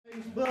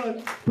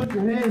Bud, put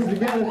your hands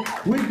together.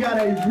 We've got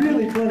a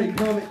really funny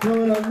comic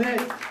coming up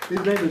next. His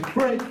name is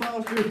Frank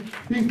Foster.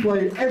 He's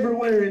played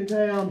everywhere in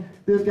town.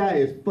 This guy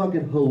is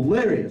fucking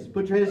hilarious.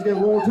 Put your hands together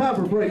one more time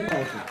for Frank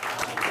Foster.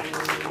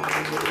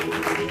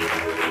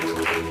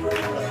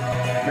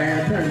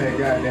 Man, turn that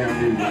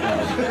goddamn music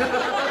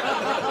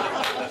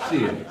off.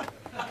 Shit.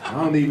 I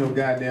don't need no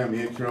goddamn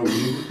intro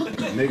music.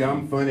 Nigga,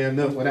 I'm funny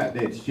enough without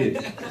that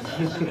shit.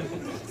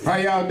 How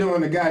y'all doing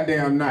the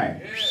goddamn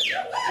night?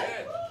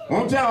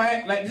 Won't y'all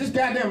act like, just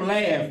goddamn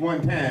laugh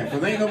one time,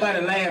 cause ain't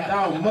nobody laughed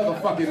all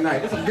motherfucking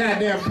night. This is a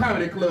goddamn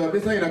comedy club,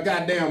 this ain't a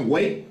goddamn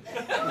wake.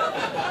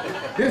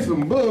 This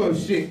some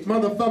bullshit.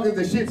 Motherfuckers,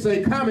 the shit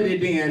say comedy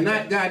den,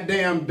 not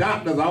goddamn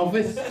doctor's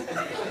office.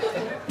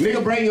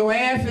 Nigga, bring your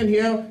ass in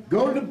here,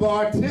 go to the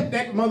bar, tip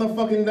that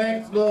motherfucking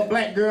little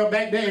black girl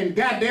back there and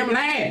goddamn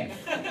laugh.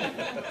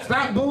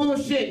 Stop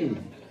bullshitting,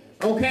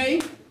 okay?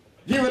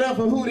 Give it up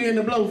for Hootie and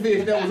the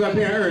Blowfish that was up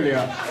here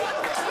earlier.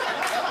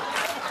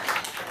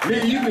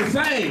 Nigga, you can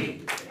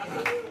sing.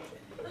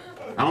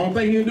 I don't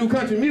think you can do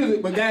country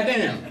music, but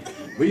goddamn.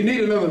 Well, you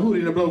need another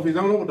Hootie and the Blowfish. I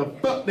don't know what the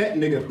fuck that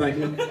nigga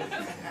thinking.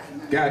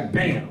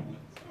 Goddamn.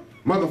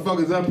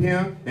 Motherfuckers up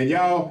here, and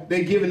y'all,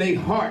 they giving their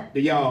heart to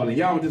y'all, and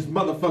y'all just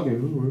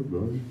motherfucking.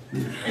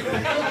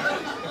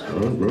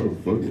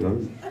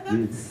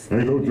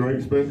 Ain't no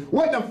drink special.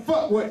 What the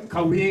fuck? What?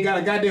 Cause we ain't got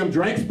a goddamn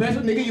drink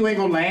special, nigga, you ain't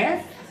gonna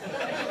laugh?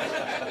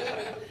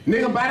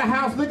 Nigga, buy the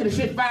house, look at the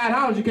shit,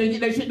 $5, you can't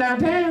get that shit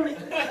downtown.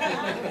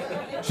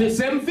 Shit,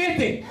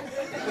 $7.50.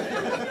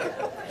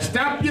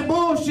 Stop your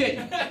bullshit.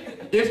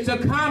 It's the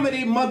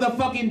comedy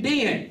motherfucking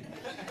den.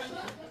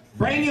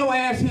 Bring your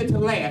ass here to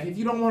laugh. If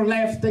you don't want to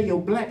laugh, stay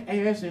your black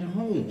ass at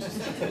home.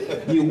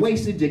 You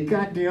wasted your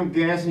goddamn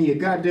gas and your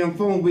goddamn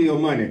phone bill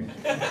money.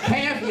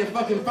 Half of your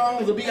fucking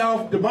phones will be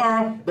off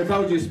tomorrow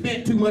because you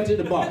spent too much at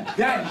the bar.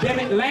 God damn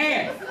it,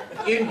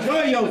 laugh.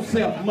 Enjoy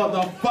yourself,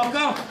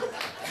 motherfucker.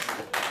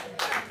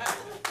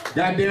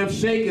 Goddamn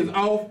Shake is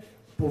off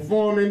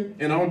performing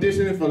and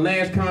auditioning for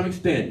Last Comic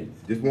Standing.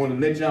 Just want to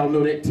let y'all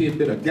know that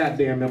tidbit of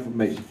goddamn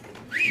information.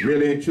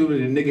 Really and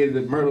truly, the nigga is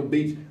at Myrtle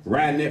Beach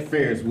riding that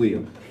Ferris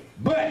wheel.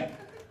 But,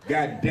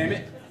 goddamn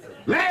it,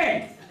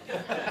 laugh!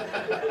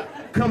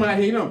 Come out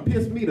here, you done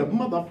piss me the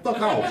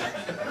motherfucker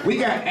off. We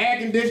got air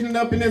conditioning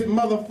up in this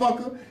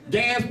motherfucker,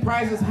 gas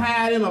prices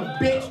higher than a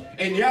bitch,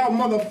 and y'all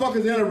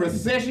motherfuckers in a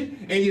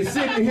recession, and you're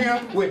sitting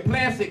here with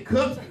plastic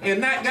cups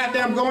and not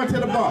goddamn going to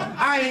the bar.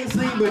 I ain't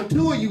seen but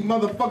 2 of you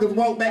motherfuckers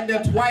walk back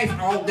there twice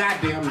all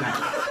goddamn night.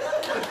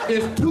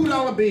 It's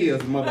 $2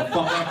 bills,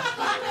 motherfucker.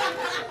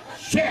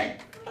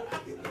 Shit!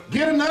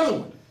 Get another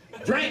one.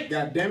 Drink,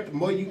 goddammit. The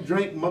more you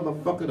drink,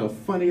 motherfucker, the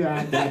funnier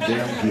I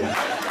goddamn get.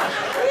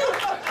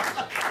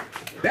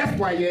 That's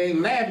why you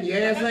ain't laughing, your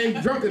ass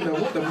ain't drunk enough.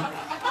 What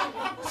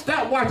the?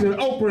 Stop watching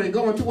Oprah and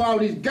going through all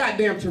these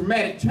goddamn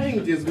traumatic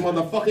changes,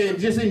 motherfucker, and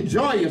just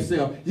enjoy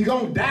yourself. You're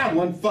gonna die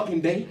one fucking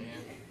day.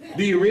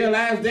 Do you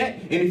realize that?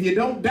 And if you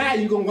don't die,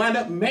 you're gonna wind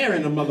up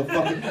marrying a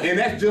motherfucker. And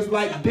that's just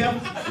like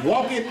death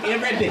walking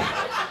every day.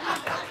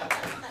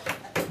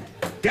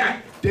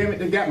 God damn it,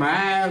 they got my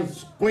eyes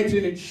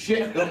squinting and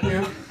shit up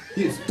here.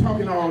 He's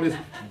talking all this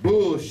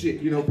bullshit,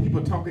 you know,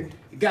 people talking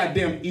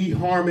goddamn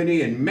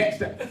eHarmony and Max.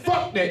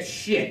 Fuck that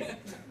shit.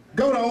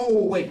 Go the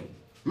old way.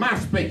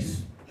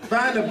 MySpace.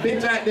 Find a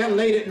bitch out there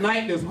late at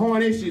night that's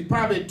horny. She's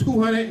probably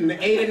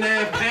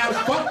 289 pounds.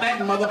 Fuck that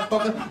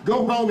motherfucker.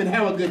 Go home and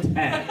have a good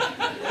time.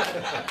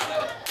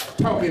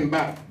 Talking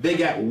about they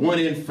got 1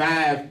 in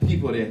 5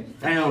 people that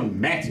found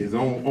matches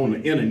on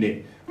the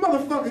internet.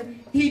 Motherfucker,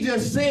 he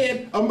just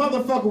said a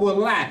motherfucker will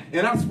lie.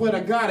 And I swear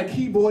to God, a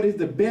keyboard is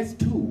the best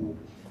tool.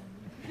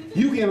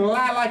 You can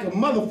lie like a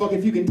motherfucker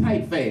if you can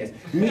type fast.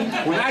 Me,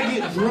 when I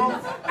get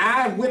drunk,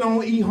 I went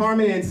on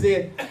eHarmony and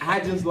said, I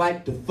just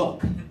like to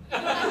fuck.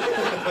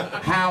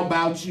 How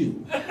about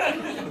you?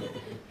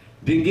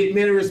 Didn't get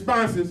many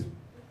responses,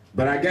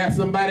 but I got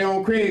somebody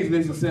on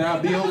Craigslist that said,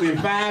 I'll be over in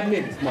 5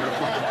 minutes,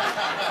 motherfucker.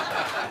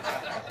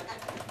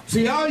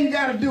 See, all you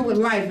gotta do with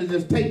life is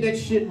just take that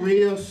shit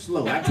real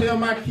slow. I tell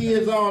my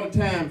kids all the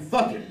time,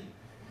 fuck it.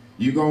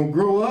 You gonna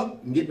grow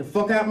up and get the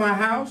fuck out my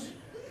house.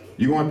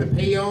 You gonna have to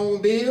pay your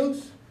own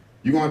bills.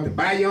 You gonna have to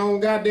buy your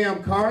own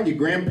goddamn car. Your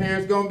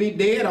grandparents gonna be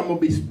dead. I'm gonna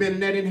be spending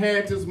that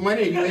inheritance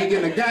money and you ain't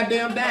getting a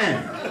goddamn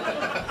dime.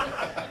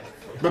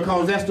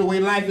 Because that's the way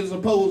life is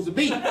supposed to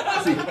be.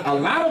 See, a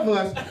lot of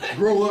us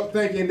grow up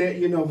thinking that,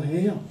 you know,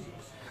 hell,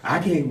 I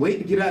can't wait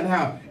to get out of the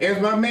house.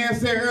 As my man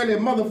said earlier,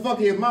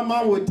 motherfucker, if my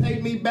mama would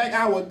take me back,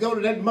 I would go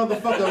to that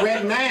motherfucker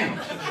right now.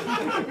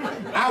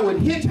 I would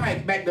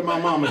hitchhike back to my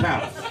mama's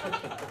house.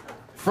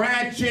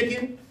 Fried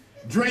chicken,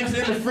 drinks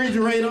in the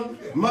refrigerator,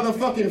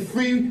 motherfucking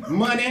free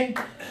money,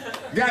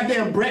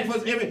 goddamn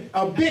breakfast.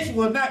 A bitch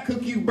will not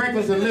cook you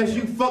breakfast unless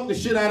you fucked the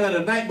shit out of her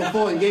the night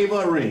before and gave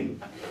her a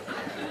ring.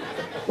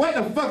 What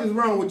the fuck is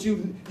wrong with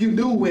you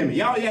new women?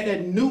 Y'all got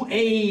that new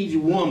age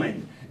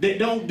woman that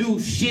don't do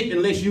shit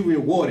unless you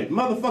reward it.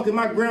 Motherfucking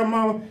my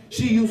grandmama,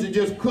 she used to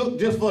just cook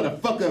just for the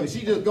fuck of it.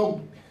 She just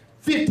go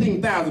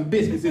 15,000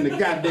 biscuits in the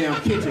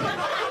goddamn kitchen.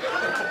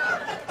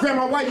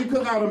 Grandma, why you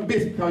cook all them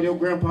biscuits? Because your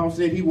grandpa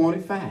said he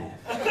wanted 5.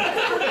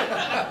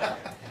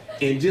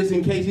 And just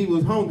in case he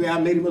was hungry, I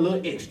made him a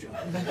little extra.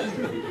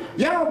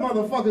 Y'all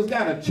motherfuckers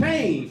gotta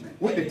change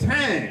with the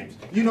times.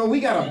 You know, we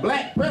got a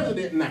black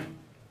president now.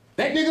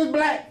 That nigga's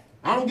black.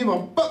 I don't give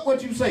a fuck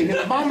what you say.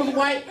 His mama's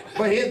white,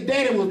 but his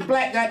daddy was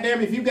black.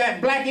 Goddamn, if you got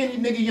black in you,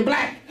 nigga, you're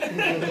black.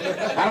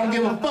 I don't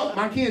give a fuck.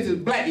 My kids is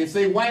black. It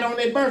say white on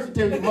their birth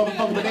certificate,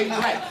 motherfucker, but they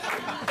black.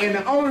 And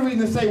the only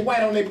reason to say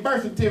white on their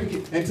birth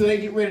certificate until they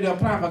get ready to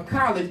apply for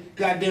college,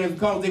 goddamn, is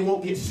because they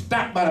won't get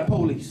stopped by the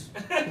police.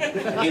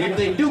 And if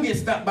they do get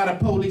stopped by the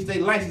police, they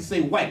license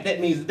say white.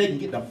 That means that they can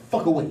get the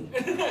fuck away.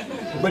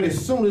 But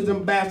as soon as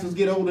them bastards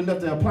get old enough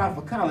to apply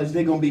for college,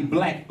 they're gonna be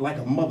black like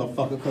a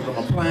motherfucker because I'm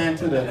applying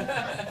to the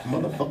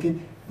motherfucking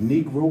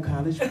Negro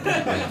college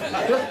program.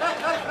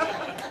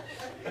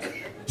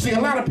 See, a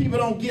lot of people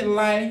don't get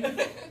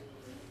life.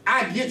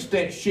 I get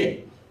that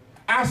shit.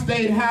 I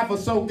stayed high for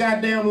so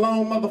goddamn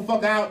long,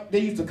 motherfucker, out. They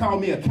used to call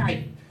me a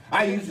kite.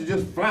 I used to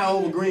just fly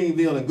over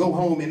Greenville and go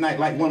home at night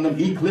like one of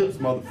them Eclipse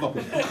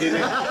motherfuckers. In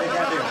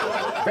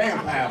that goddamn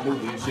vampire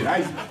movie and shit. I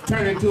used to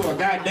turn into a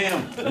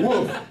goddamn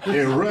wolf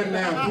and run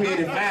down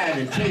 385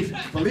 and chase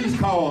police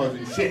cars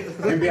and shit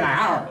and be like,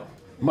 "Arr,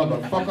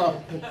 motherfucker."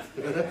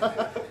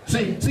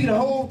 See, the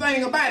whole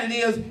thing about it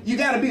is you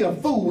gotta be a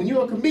fool. When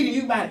you're a comedian,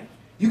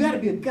 you gotta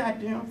be a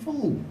goddamn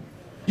fool.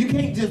 You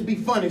can't just be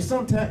funny.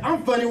 Sometimes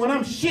I'm funny when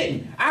I'm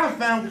shitting. I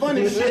found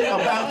funny shit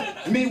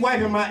about me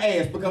wiping my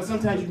ass because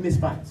sometimes you miss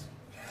spots.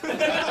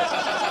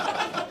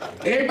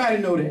 Everybody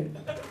know that.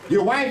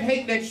 Your wife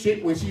hate that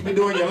shit when she be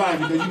doing your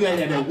laundry because you got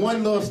that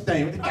one little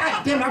stain.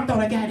 God damn it, I thought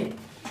I got it.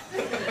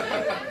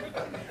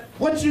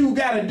 What you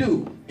gotta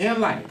do in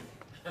life?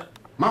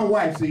 My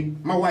wife's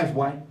white.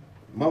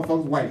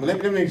 Motherfuckers white.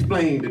 Let me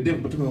explain the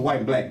difference between white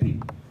and black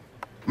people.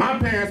 My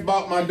parents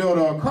bought my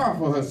daughter a car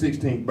for her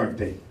 16th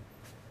birthday.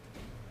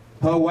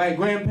 Her white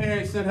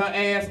grandparents sent her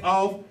ass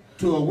off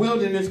to a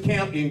wilderness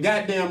camp in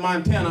goddamn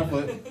Montana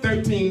for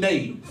 13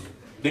 days.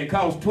 That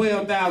cost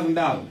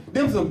 $12,000.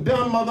 Them some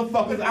dumb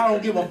motherfuckers, I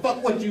don't give a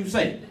fuck what you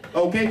say,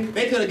 okay?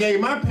 They could have gave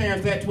my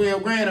parents that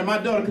 12 grand and my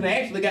daughter could have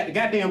actually got the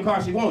goddamn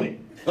car she wanted.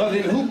 Other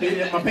than the hoop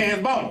that my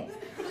parents bought her.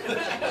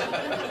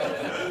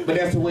 But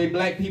that's the way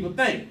black people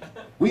think.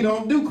 We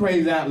don't do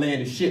crazy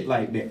outlandish shit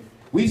like that.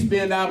 We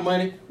spend our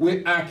money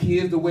with our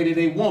kids the way that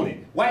they want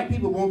it. White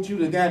people want you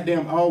to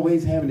goddamn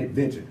always have an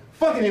adventure.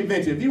 Fucking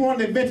adventure. If you want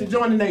an adventure,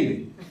 join the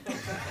Navy.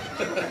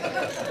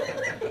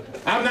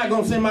 I'm not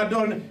gonna send my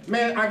daughter.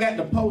 Man, I got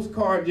the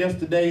postcard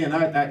yesterday and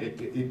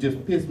it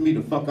just pissed me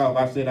the fuck off.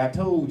 I said, I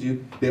told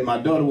you that my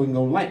daughter wasn't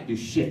gonna like this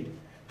shit.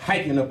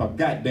 Hiking up a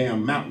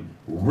goddamn mountain,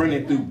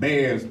 running through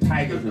bears,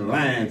 tigers, and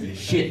lions and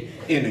shit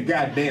in the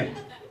goddamn.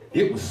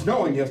 It was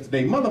snowing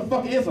yesterday.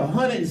 Motherfucker, it's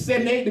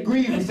 178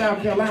 degrees in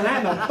South Carolina.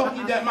 How the fuck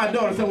you got my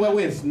daughter somewhere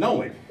where it's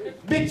snowing?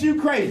 Bitch, you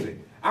crazy.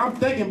 I'm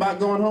thinking about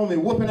going home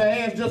and whooping her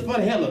ass just for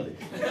the hell of it.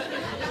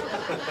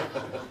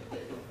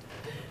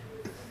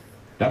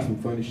 That's some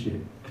funny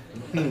shit.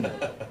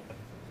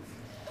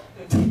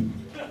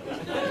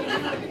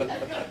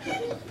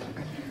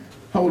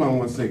 Hold on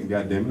one second,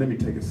 goddamn. Let me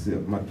take a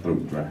sip. My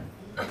throat's dry.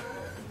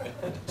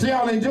 So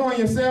y'all enjoying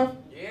yourself?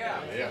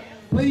 Yeah.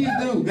 Please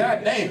do,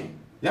 goddamn.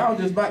 Y'all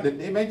just about to,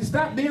 man,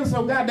 stop being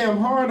so goddamn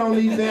hard on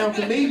these damn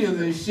comedians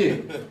and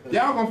shit.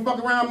 Y'all gonna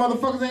fuck around,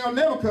 motherfuckers ain't gonna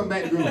never come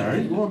back to Greenville. I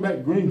ain't going back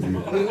to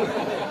Greenville.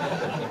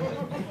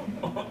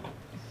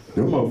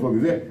 Them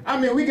motherfuckers there. I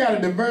mean, we got a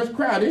diverse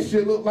crowd. This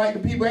shit look like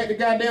the people at the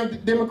goddamn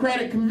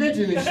Democratic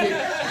convention and shit.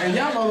 And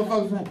y'all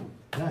motherfuckers like,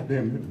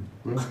 goddamn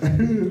it.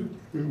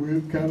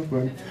 It's kind of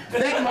funny.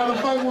 That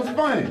motherfucker was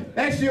funny.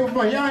 That shit was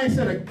funny. Y'all ain't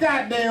said a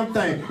goddamn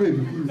thing.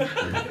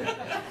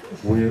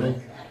 Well,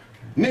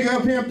 nigga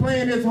up here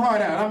playing his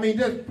heart out. I mean,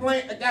 just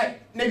playing.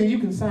 Nigga, you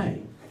can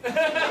sing.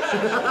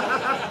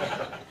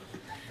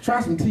 Try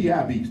some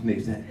T.I. beats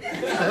next time.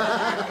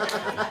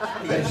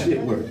 That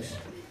shit works.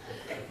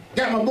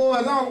 Got my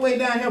boys all the way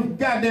down here from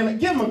goddamn it.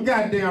 Give them a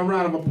goddamn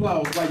round of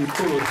applause while you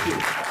full of shit.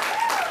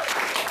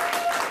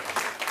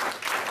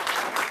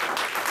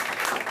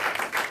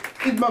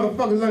 These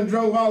motherfuckers done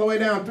drove all the way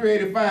down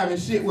 385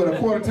 and shit with a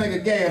quarter tank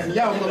of gas and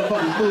y'all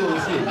motherfuckers full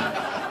of shit.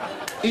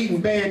 Eating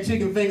bad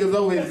chicken fingers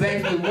over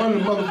exactly one of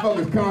the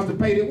motherfuckers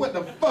constipated. What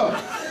the fuck?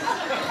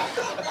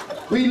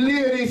 We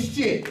live this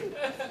shit.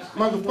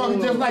 Motherfucker,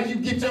 just like you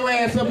get your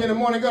ass up in the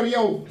morning, go to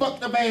your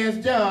fucked up ass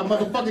job.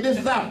 Motherfucker, this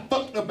is our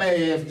fucked up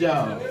ass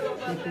job.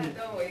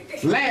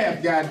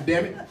 Laugh,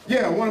 goddammit.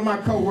 Yeah, one of my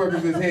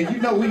co-workers is here. You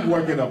know we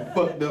work at a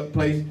fucked up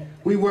place.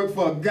 We work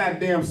for a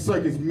goddamn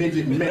circus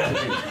midget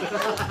Mexican.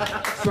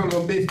 Son of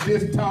a bitch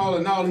this tall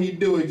and all he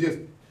do is just,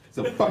 it's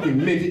a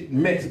fucking midget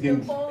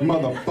Mexican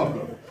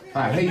motherfucker.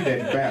 I hate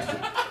that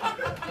bastard.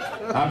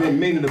 I've been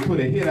meaning to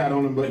put a hit out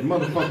on him, but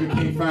motherfucker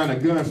can't find a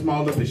gun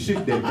small enough to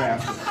shoot that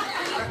bastard.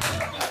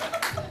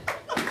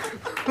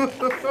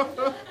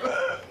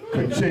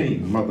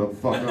 Ka-ching,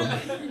 motherfucker.